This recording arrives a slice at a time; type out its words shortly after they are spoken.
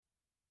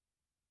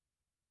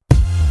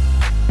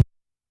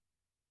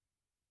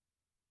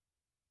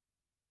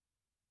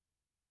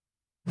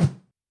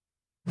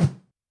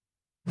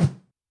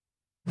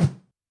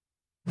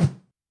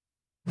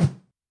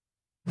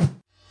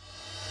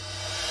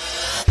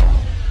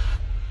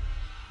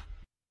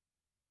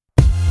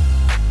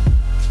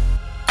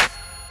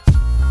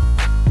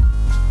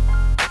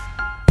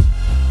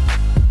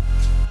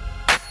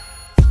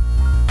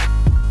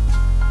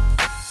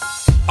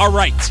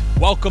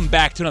Welcome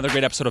back to another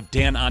great episode of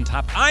Dan on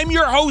Top. I'm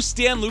your host,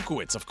 Dan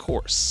Lukowitz, of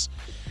course.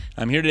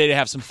 I'm here today to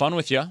have some fun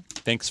with you.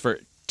 Thanks for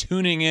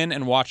tuning in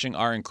and watching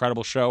our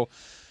incredible show.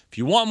 If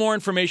you want more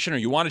information or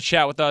you want to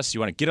chat with us, you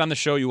want to get on the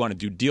show, you want to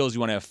do deals,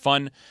 you want to have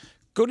fun,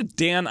 go to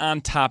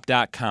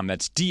danontop.com.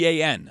 That's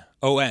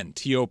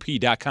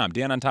DANONTOP.com.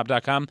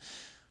 danontop.com.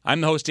 I'm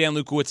the host, Dan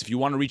Lukowitz. If you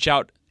want to reach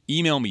out,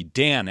 email me,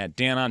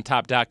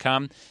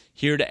 dan@danontop.com.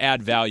 Here to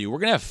add value. We're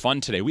going to have fun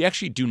today. We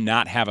actually do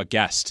not have a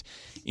guest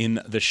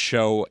in the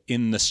show,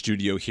 in the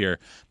studio here,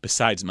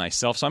 besides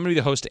myself. So I'm going to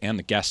be the host and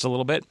the guest a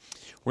little bit.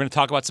 We're going to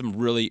talk about some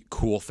really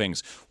cool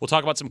things. We'll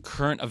talk about some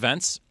current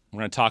events. We're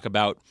going to talk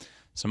about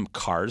some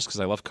cars, because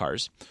I love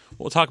cars.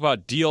 We'll talk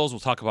about deals. We'll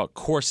talk about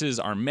courses,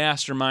 our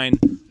mastermind.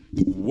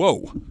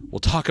 Whoa. We'll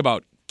talk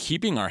about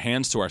keeping our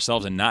hands to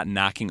ourselves and not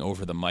knocking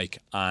over the mic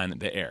on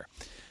the air.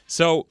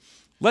 So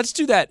let's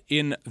do that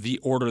in the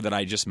order that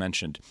I just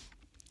mentioned.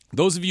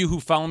 Those of you who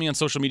follow me on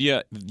social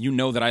media, you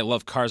know that I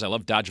love cars. I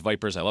love Dodge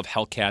Vipers. I love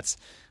Hellcats.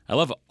 I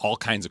love all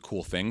kinds of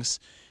cool things.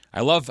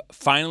 I love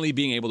finally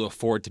being able to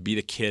afford to be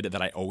the kid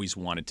that I always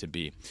wanted to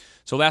be.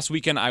 So last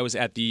weekend I was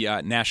at the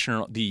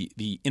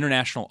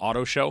International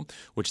Auto Show,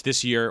 which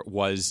this year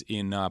was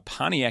in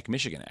Pontiac,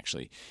 Michigan,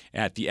 actually,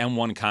 at the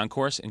M1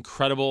 Concourse.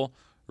 Incredible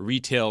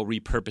retail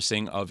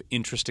repurposing of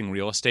interesting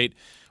real estate.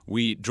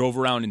 We drove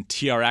around in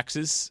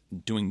TRXs,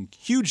 doing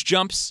huge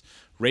jumps,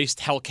 raced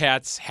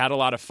Hellcats, had a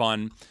lot of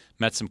fun,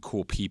 met some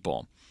cool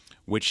people,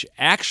 which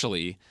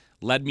actually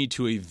led me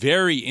to a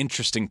very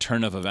interesting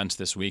turn of events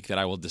this week that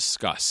I will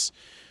discuss.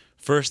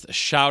 First, a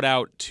shout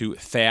out to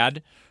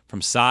Thad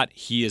from SOT.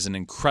 He is an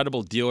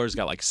incredible dealer. He's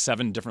got like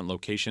 7 different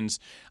locations.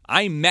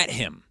 I met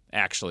him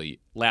actually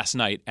last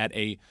night at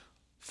a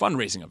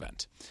fundraising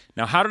event.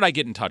 Now, how did I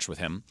get in touch with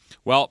him?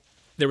 Well,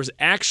 there was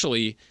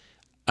actually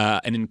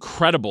an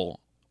incredible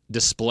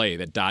display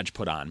that Dodge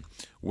put on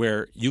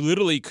where you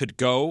literally could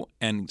go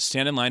and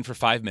stand in line for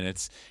 5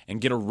 minutes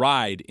and get a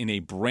ride in a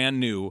brand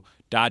new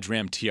Dodge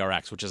Ram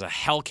TRX, which is a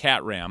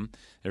Hellcat Ram.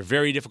 They're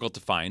very difficult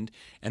to find.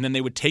 And then they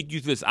would take you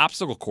through this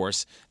obstacle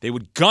course. They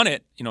would gun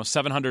it,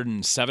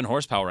 707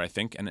 horsepower, I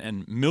think,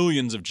 and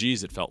millions of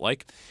G's, it felt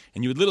like.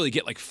 And you would literally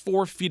get like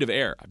 4 feet of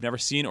air. I've never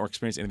seen or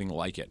experienced anything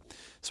like it.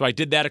 So I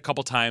did that a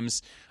couple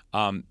times.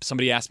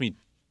 Somebody asked me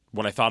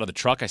what I thought of the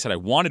truck. I said I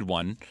wanted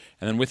one.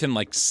 And then within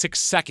like 6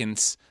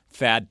 seconds,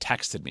 Thad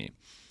texted me.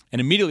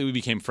 And immediately we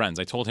became friends.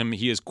 I told him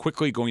he is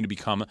quickly going to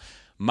become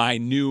my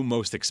new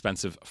most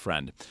expensive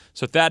friend.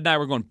 So Thad and I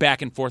were going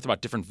back and forth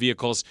about different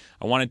vehicles.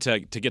 I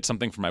wanted to get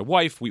something for my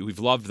wife. We've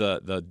loved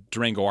the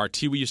Durango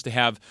RT we used to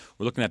have.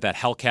 We're looking at that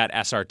Hellcat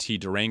SRT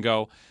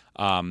Durango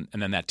and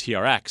then that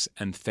TRX.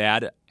 And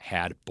Thad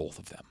had both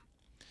of them.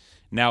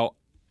 Now,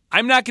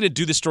 I'm not going to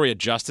do the story a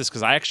justice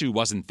because I actually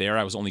wasn't there.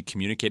 I was only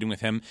communicating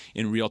with him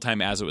in real time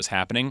as it was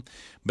happening.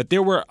 But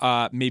there were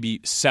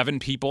maybe 7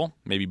 people,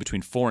 maybe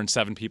between 4 and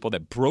 7 people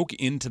that broke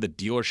into the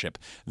dealership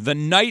the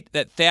night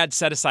that Thad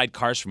set aside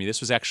cars for me.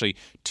 This was actually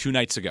 2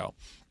 nights ago.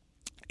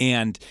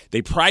 And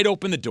they pried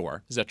open the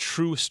door. This is a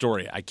true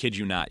story. I kid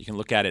you not. You can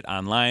look at it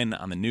online,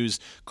 on the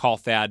news. Call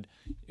Thad.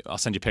 I'll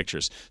send you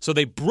pictures. So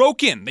they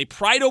broke in. They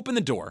pried open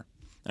the door.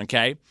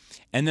 Okay?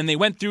 And then they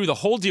went through the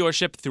whole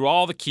dealership, through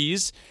all the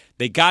keys.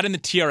 They got in the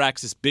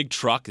TRX, this big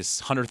truck,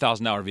 this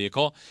 $100,000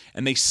 vehicle,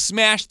 and they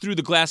smashed through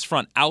the glass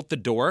front out the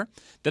door.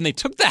 Then they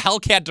took the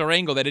Hellcat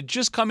Durango that had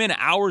just come in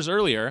hours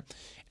earlier,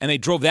 and they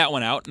drove that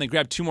one out, and they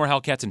grabbed 2 more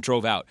Hellcats and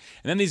drove out.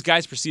 And then these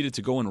guys proceeded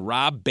to go and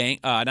rob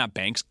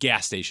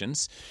gas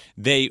stations.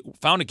 They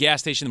found a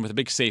gas station with a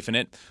big safe in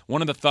it.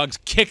 One of the thugs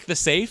kicked the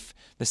safe.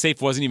 The safe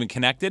wasn't even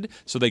connected,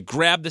 so they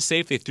grabbed the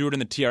safe, they threw it in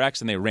the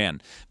TRX, and they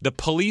ran. The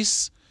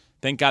police,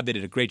 thank God they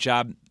did a great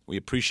job. We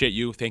appreciate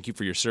you. Thank you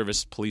for your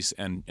service, police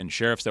and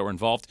sheriffs that were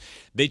involved.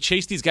 They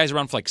chased these guys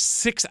around for like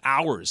 6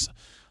 hours.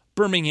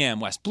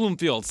 Birmingham, West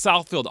Bloomfield,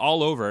 Southfield,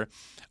 all over.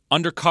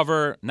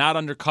 Undercover, not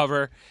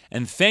undercover.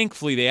 And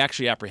thankfully, they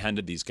actually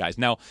apprehended these guys.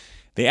 Now,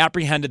 they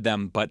apprehended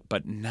them,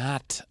 but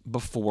not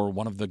before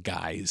one of the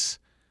guys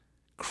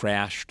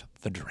crashed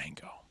the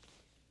Durango.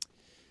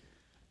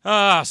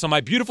 So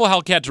my beautiful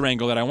Hellcat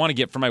Durango that I want to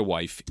get for my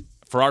wife,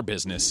 for our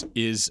business,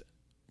 is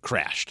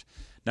crashed.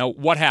 Now,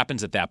 what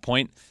happens at that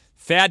point?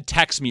 Thad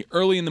texts me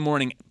early in the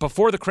morning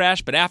before the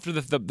crash, but after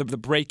the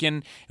break-in,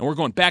 and we're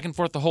going back and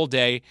forth the whole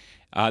day.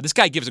 This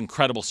guy gives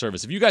incredible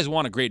service. If you guys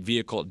want a great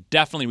vehicle,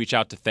 definitely reach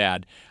out to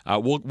Thad.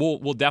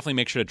 We'll definitely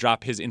make sure to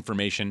drop his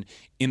information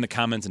in the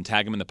comments and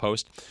tag him in the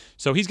post.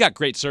 So he's got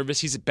great service.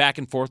 He's back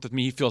and forth with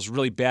me. He feels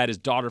really bad. His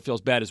daughter feels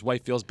bad. His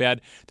wife feels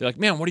bad. They're like,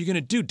 man, what are you going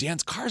to do?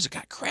 Dan's cars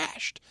got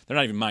crashed. They're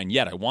not even mine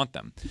yet. I want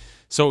them.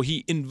 So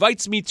he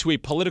invites me to a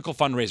political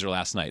fundraiser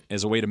last night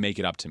as a way to make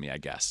it up to me, I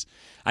guess.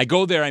 I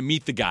go there. I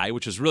meet the guy,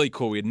 which was really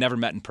cool. We had never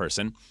met in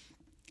person.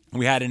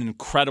 We had an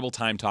incredible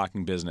time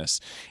talking business,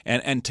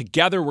 and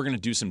together we're going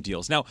to do some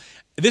deals. Now,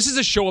 this is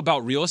a show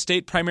about real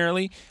estate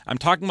primarily. I'm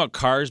talking about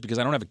cars because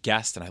I don't have a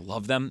guest and I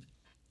love them,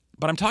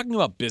 but I'm talking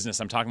about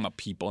business. I'm talking about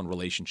people and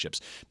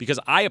relationships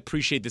because I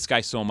appreciate this guy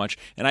so much,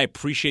 and I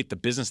appreciate the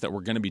business that we're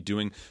going to be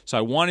doing, so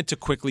I wanted to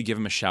quickly give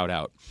him a shout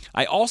out.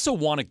 I also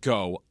want to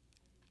go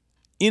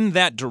in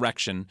that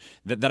direction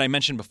that I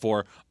mentioned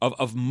before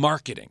of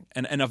marketing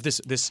and of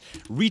this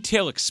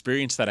retail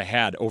experience that I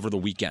had over the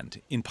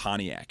weekend in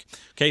Pontiac.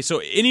 Okay,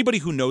 so anybody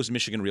who knows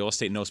Michigan real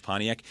estate knows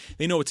Pontiac.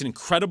 They know it's an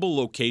incredible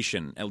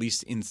location, at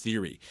least in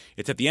theory.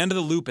 It's at the end of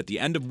the loop, at the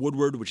end of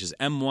Woodward, which is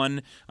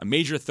M1, a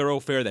major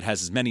thoroughfare that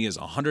has as many as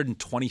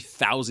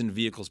 120,000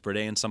 vehicles per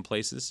day in some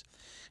places.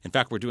 In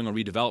fact, we're doing a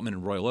redevelopment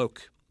in Royal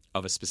Oak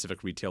of a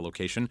specific retail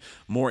location.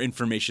 More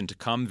information to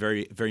come,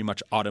 very, very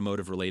much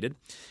automotive related.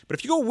 But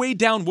if you go way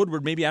down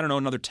Woodward, maybe, I don't know,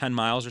 another 10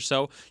 miles or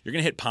so, you're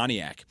going to hit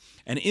Pontiac.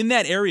 And in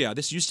that area,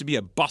 this used to be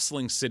a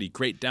bustling city,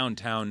 great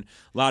downtown,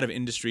 a lot of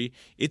industry.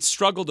 It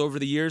struggled over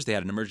the years. They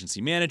had an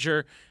emergency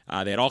manager.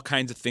 They had all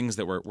kinds of things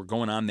that were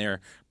going on there.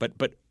 But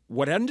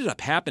what ended up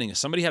happening is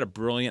somebody had a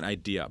brilliant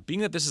idea. Being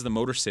that this is the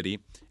Motor City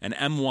and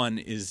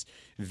M1 is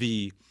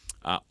the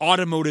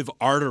automotive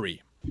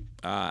artery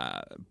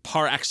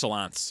par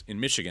excellence in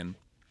Michigan,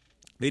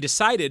 they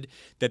decided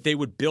that they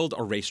would build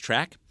a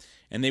racetrack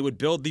and they would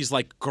build these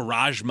like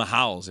garage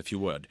mahals, if you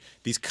would,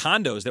 these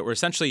condos that were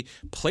essentially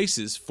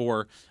places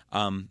for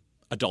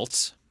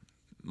adults,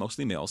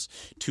 mostly males,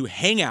 to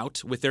hang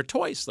out with their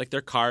toys, like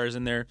their cars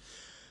and their,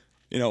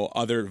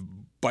 other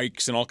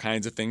bikes and all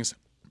kinds of things,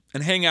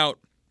 and hang out,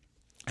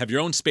 have your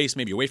own space,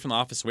 maybe away from the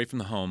office, away from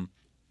the home.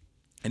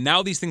 And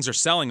now these things are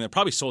selling. They're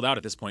probably sold out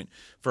at this point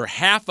for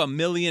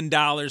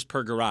 $500,000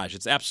 per garage.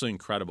 It's absolutely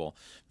incredible.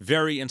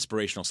 Very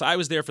inspirational. So I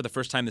was there for the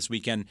first time this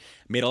weekend.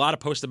 Made a lot of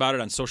posts about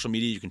it on social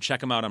media. You can check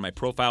them out on my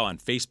profile on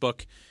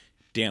Facebook,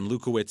 Dan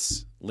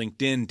Lukowitz,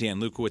 LinkedIn,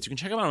 Dan Lukowitz. You can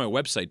check them out on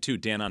my website too,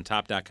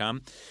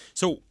 danontop.com.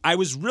 So I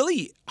was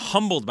really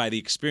humbled by the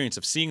experience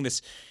of seeing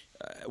this,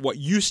 what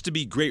used to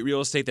be great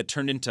real estate that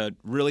turned into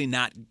really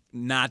not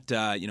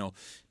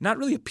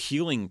really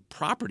appealing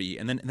property.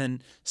 And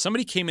then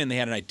somebody came in, they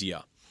had an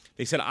idea.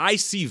 They said, I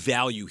see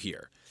value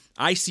here.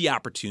 I see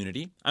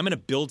opportunity. I'm going to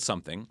build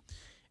something,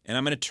 and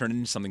I'm going to turn it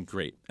into something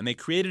great. And they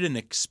created an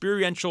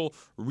experiential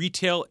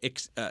retail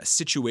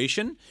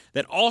situation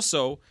that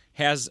also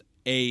has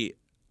a,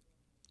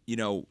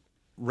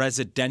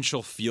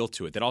 residential feel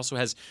to it, that also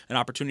has an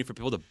opportunity for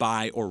people to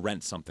buy or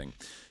rent something.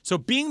 So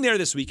being there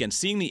this weekend,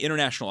 seeing the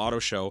International Auto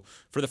Show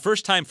for the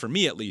first time, for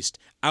me at least,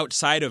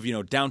 outside of,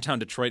 downtown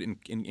Detroit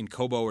in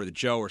Cobo or the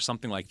Joe or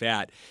something like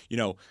that,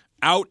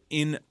 out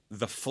in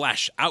the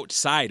flesh,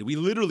 outside. We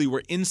literally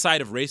were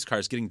inside of race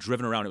cars getting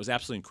driven around. It was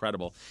absolutely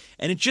incredible.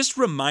 And it just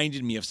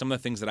reminded me of some of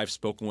the things that I've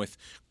spoken with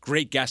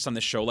great guests on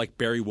the show, like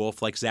Barry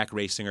Wolf, like Zach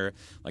Rasinger,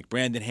 like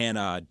Brandon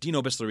Hanna,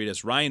 Dino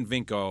Bislaritas, Ryan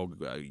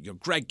Vinko,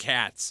 Greg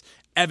Katz,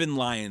 Evan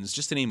Lyons,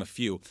 just to name a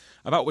few,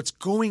 about what's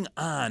going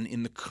on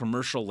in the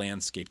commercial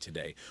landscape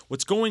today,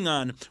 what's going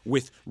on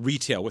with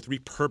retail, with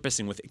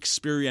repurposing, with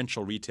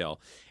experiential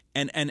retail.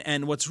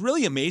 And what's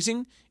really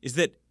amazing is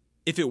that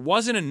if it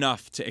wasn't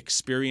enough to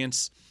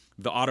experience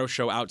the auto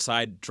show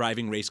outside,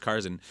 driving race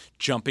cars and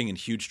jumping in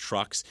huge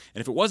trucks,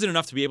 and if it wasn't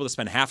enough to be able to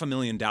spend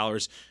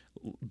 $500,000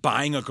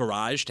 buying a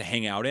garage to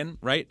hang out in,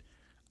 right?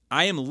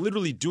 I am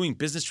literally doing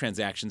business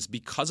transactions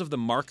because of the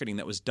marketing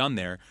that was done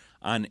there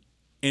on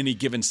any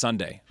given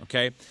Sunday,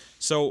 okay?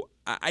 So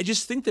I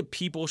just think that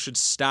people should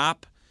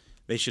stop,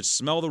 they should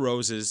smell the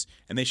roses,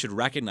 and they should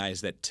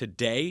recognize that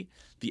today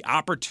the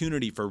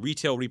opportunity for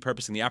retail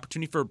repurposing, the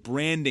opportunity for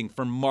branding,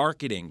 for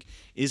marketing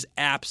is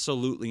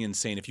absolutely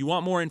insane. If you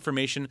want more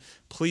information,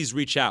 please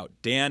reach out,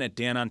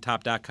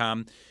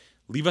 Dan@danontop.com.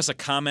 Leave us a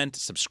comment,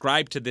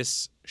 subscribe to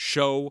this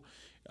show,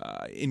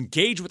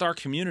 engage with our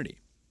community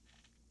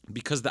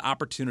because the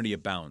opportunity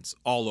abounds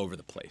all over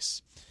the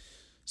place.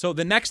 So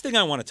the next thing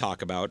I want to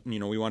talk about,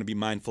 we want to be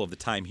mindful of the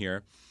time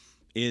here,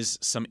 is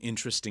some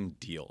interesting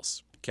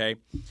deals, okay?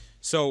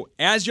 So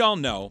as y'all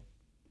know,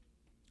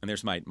 and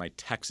there's my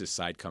Texas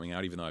side coming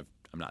out, even though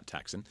I'm not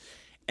Texan.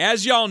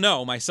 As y'all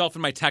know, myself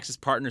and my Texas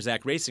partner,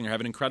 Zach Rasinger, have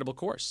an incredible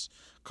course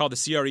called the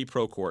CRE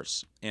Pro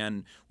Course.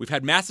 And we've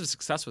had massive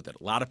success with it.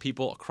 A lot of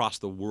people across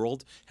the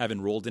world have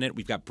enrolled in it.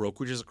 We've got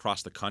brokerages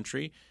across the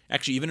country,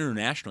 actually even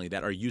internationally,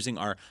 that are using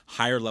our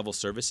higher level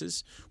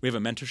services. We have a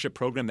mentorship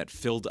program that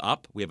filled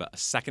up. We have a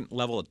second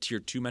level, a tier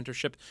 2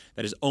 mentorship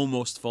that is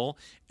almost full.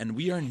 And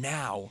we are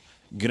now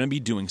going to be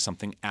doing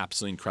something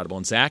absolutely incredible.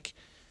 And Zach,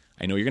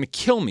 I know you're going to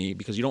kill me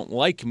because you don't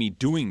like me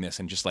doing this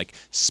and just like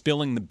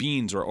spilling the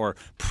beans or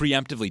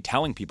preemptively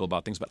telling people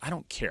about things, but I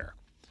don't care.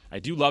 I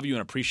do love you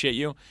and appreciate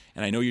you,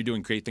 and I know you're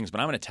doing great things, but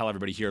I'm going to tell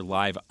everybody here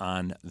live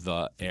on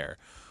the air.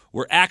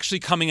 We're actually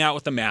coming out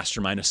with a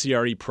mastermind, a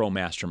CRE Pro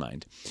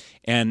mastermind.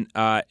 And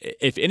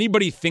if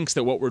anybody thinks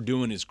that what we're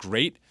doing is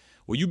great,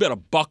 well, you better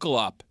buckle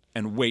up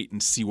and wait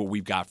and see what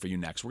we've got for you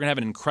next. We're going to have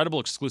an incredible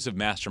exclusive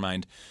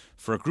mastermind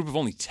for a group of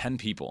only 10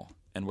 people,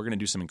 and we're going to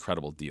do some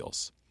incredible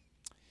deals.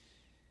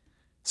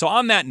 So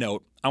on that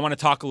note, I want to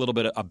talk a little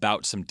bit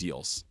about some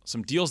deals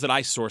that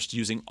I sourced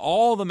using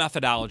all the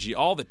methodology,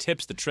 all the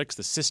tips, the tricks,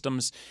 the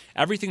systems,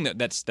 everything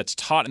that's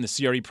taught in the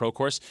CRE Pro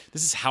course.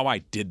 This is how I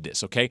did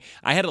this, okay?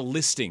 I had a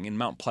listing in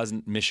Mount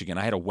Pleasant, Michigan.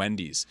 I had a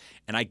Wendy's,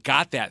 and I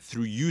got that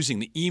through using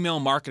the email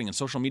marketing and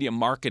social media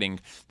marketing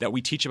that we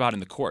teach about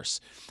in the course.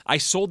 I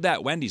sold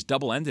that Wendy's,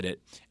 double-ended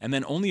it, and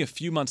then only a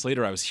few months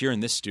later, I was here in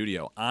this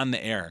studio on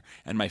the air,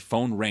 and my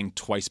phone rang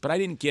twice, but I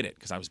didn't get it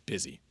because I was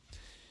busy.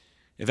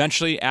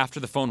 Eventually, after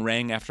the phone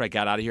rang, after I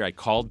got out of here, I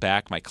called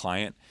back my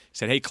client,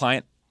 said, hey,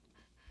 client.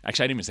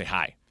 Actually, I didn't even say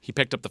hi. He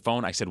picked up the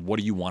phone. I said, what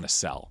do you want to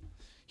sell?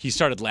 He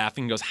started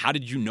laughing and goes, how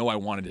did you know I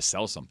wanted to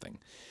sell something?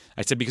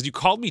 I said, because you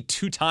called me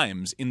 2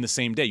 times in the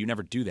same day. You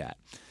never do that.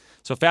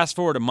 So fast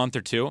forward a month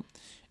or two,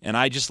 and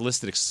I just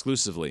listed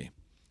exclusively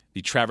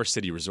the Traverse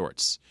City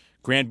resorts,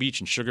 Grand Beach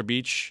and Sugar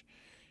Beach,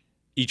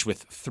 each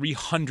with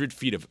 300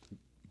 feet of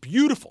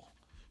beautiful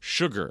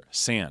sugar,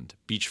 sand,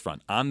 beachfront,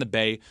 on the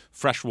bay,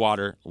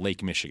 freshwater,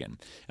 Lake Michigan,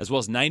 as well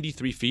as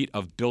 93 feet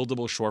of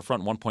buildable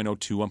shorefront, 1.02,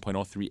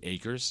 1.03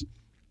 acres.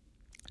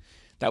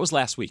 That was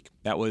last week.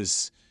 That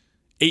was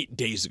 8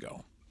 days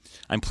ago.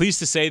 I'm pleased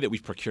to say that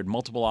we've procured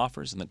multiple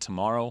offers and that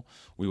tomorrow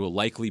we will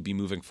likely be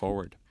moving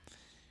forward.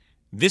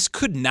 This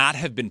could not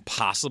have been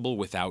possible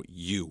without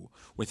you,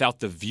 without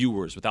the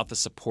viewers, without the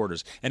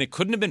supporters. And it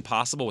couldn't have been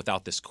possible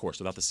without this course,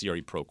 without the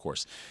CRE Pro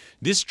course.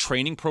 This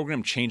training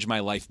program changed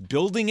my life.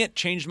 Building it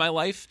changed my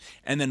life.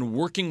 And then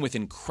working with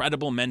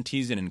incredible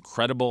mentees and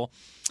incredible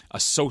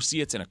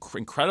associates and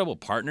incredible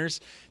partners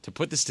to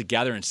put this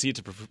together and see it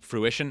to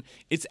fruition,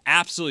 it's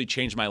absolutely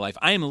changed my life.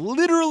 I am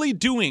literally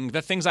doing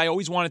the things I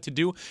always wanted to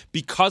do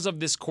because of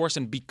this course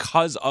and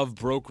because of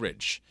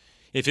brokerage.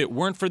 If it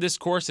weren't for this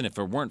course and if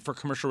it weren't for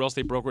commercial real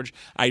estate brokerage,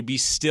 I'd be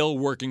still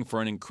working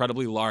for an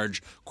incredibly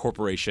large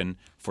corporation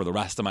for the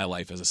rest of my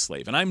life as a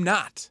slave. And I'm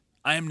not.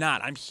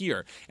 I'm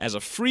here as a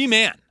free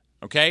man,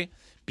 okay,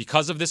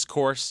 because of this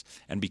course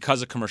and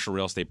because of commercial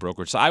real estate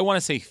brokerage. So I want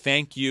to say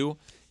thank you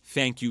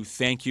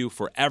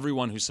for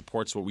everyone who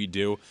supports what we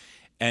do.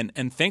 And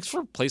thanks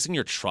for placing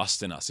your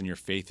trust in us and your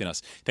faith in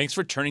us. Thanks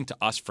for turning to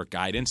us for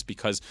guidance,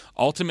 because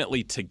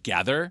ultimately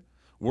together,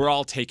 we're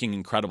all taking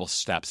incredible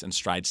steps and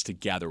strides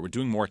together. We're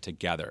doing more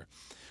together,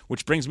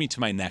 which brings me to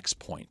my next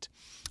point.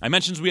 I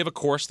mentioned we have a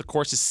course. The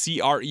course is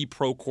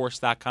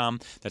CREProcourse.com.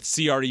 That's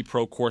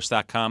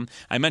CREProcourse.com.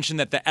 I mentioned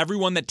that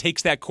everyone that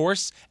takes that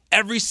course,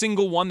 every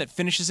single one that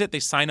finishes it, they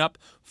sign up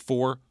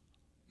for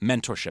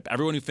mentorship.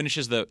 Everyone who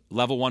finishes the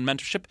level 1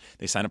 mentorship,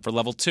 they sign up for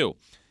level 2.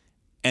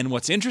 And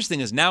what's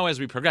interesting is now as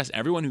we progress,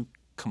 everyone who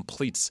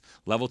completes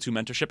level 2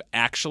 mentorship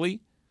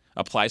actually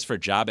applies for a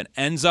job and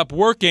ends up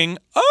working,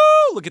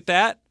 look at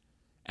that,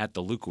 at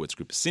the Lukowitz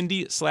Group.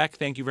 Cindy Slack,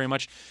 thank you very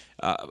much.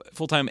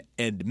 Full-time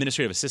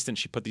administrative assistant.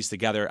 She put these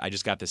together. I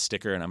just got this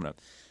sticker, and I'm going to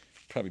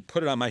probably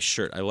put it on my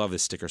shirt. I love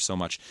this sticker so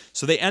much.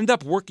 So they end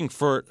up working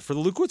for the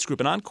Lukowitz Group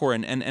and Encore,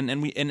 and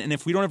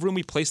if we don't have room,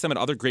 we place them at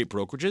other great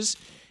brokerages,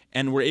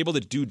 and we're able to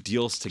do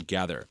deals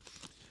together.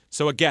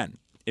 So again,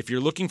 if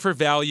you're looking for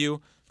value,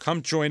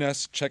 come join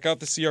us. Check out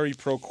the CRE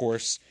Pro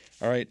course.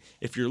 All right.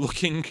 If you're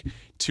looking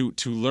to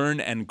learn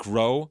and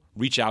grow,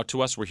 reach out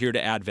to us. We're here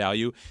to add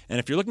value. And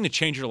if you're looking to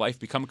change your life,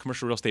 become a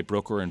commercial real estate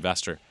broker or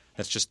investor.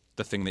 That's just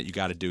the thing that you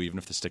got to do, even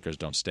if the stickers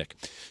don't stick.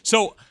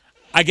 So,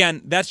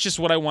 again, that's just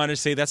what I wanted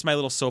to say. That's my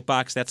little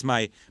soapbox. That's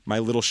my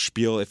little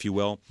spiel, if you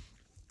will.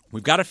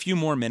 We've got a few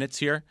more minutes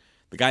here.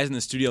 The guys in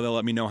the studio, they'll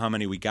let me know how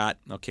many we got.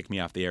 They'll kick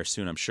me off the air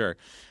soon, I'm sure.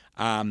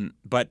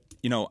 But,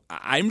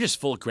 I'm just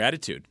full of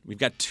gratitude. We've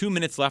got 2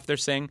 minutes left, they're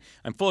saying.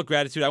 I'm full of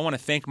gratitude. I want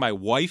to thank my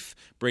wife,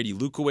 Brady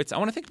Lukowitz. I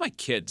want to thank my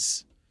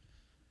kids.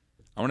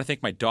 I want to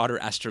thank my daughter,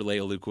 Esther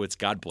Leah Lukowitz.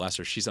 God bless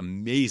her. She's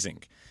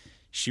amazing.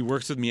 She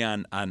works with me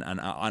on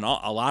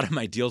a lot of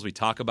my deals. We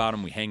talk about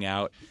them. We hang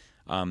out.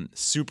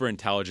 Super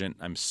intelligent.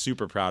 I'm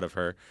super proud of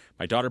her.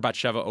 My daughter,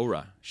 Batsheva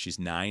Ora. She's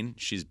 9.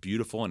 She's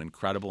beautiful and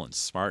incredible and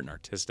smart and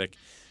artistic.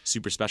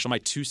 Super special. My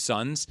 2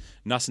 sons,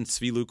 Nuss and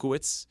Tzvi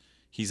Lukowitz.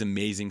 He's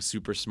amazing,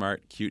 super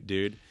smart, cute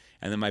dude.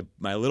 And then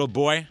my little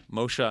boy,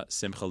 Moshe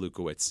Simcha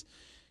Lukowitz.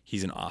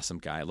 He's an awesome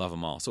guy. I love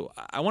them all. So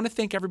I want to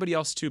thank everybody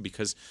else too,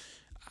 because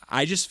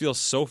I just feel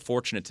so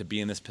fortunate to be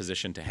in this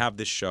position, to have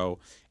this show,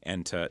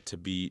 and to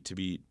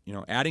be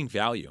adding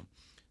value.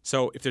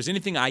 So if there's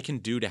anything I can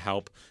do to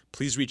help,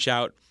 please reach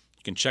out.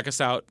 You can check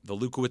us out,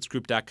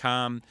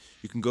 thelukowitzgroup.com.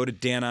 You can go to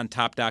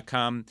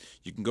danontop.com.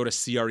 You can go to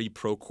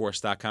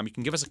CREProcourse.com. You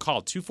can give us a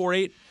call,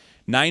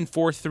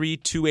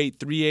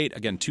 248-943-2838.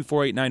 Again,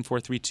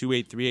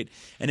 248-943-2838.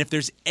 And if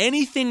there's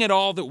anything at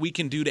all that we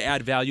can do to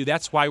add value,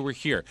 that's why we're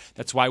here.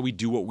 That's why we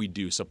do what we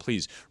do. So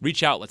please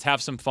reach out. Let's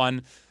have some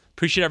fun.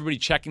 Appreciate everybody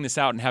checking this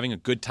out and having a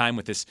good time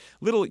with this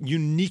little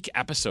unique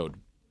episode. A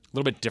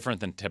little bit different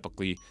than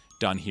typically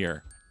done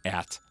here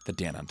at the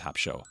Dan on Top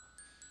Show.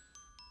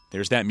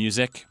 There's that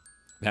music.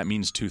 That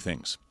means 2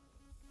 things.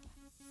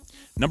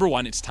 Number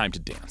 1, it's time to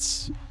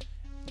dance.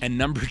 And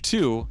number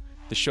 2,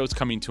 the show's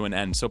coming to an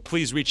end. So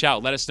please reach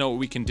out. Let us know what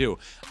we can do.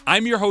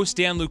 I'm your host,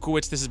 Dan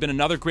Lukowitz. This has been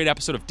another great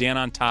episode of Dan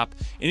on Top.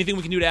 Anything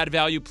we can do to add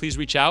value, please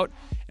reach out.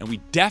 And we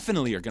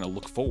definitely are going to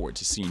look forward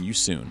to seeing you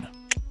soon.